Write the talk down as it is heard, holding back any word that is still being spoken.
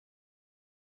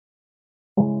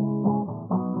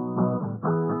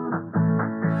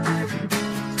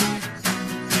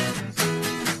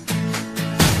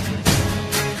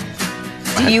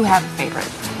Do you have a favorite?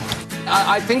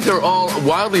 I think they're all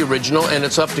wildly original, and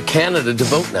it's up to Canada to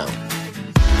vote now.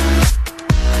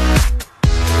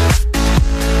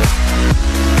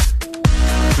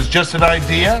 It's just an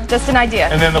idea? Just an idea.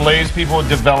 And then the Lay's people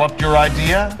developed your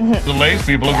idea? Mm-hmm. The Lay's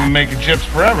people have been making chips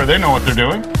forever. They know what they're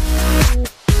doing.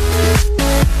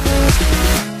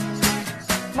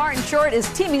 Martin Short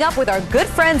is teaming up with our good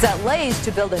friends at Lay's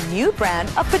to build a new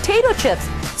brand of potato chips.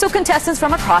 So contestants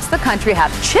from across the country have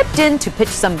chipped in to pitch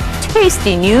some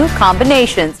tasty new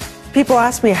combinations. People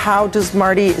ask me, how does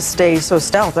Marty stay so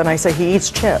stealth? And I say he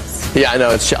eats chips. Yeah, I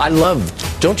know.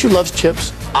 Don't you love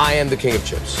chips? I am the king of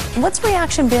chips. What's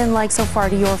reaction been like so far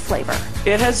to your flavor?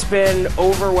 It has been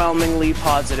overwhelmingly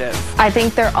positive. I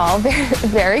think they're all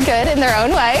very good in their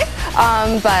own way,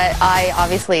 but I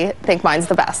obviously think mine's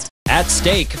the best. At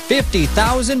stake,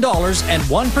 $50,000 and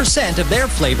 1% of their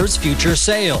flavor's future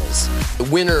sales. The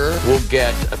winner will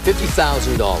get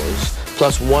 $50,000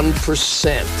 plus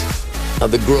 1%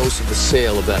 of the gross of the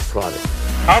sale of that product.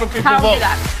 How do people vote? Do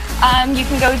that? You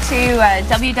can go to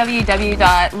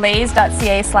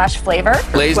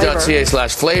www.lays.ca/flavor.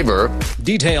 Lays.ca/flavor.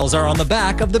 Details are on the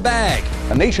back of the bag.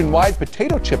 A nationwide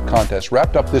potato chip contest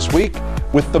wrapped up this week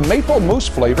with the maple mousse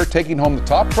flavor taking home the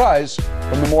top prize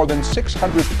from the more than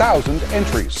 600,000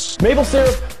 entries. Maple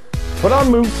syrup, put on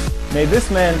mousse, made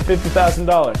this man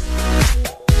 $50,000.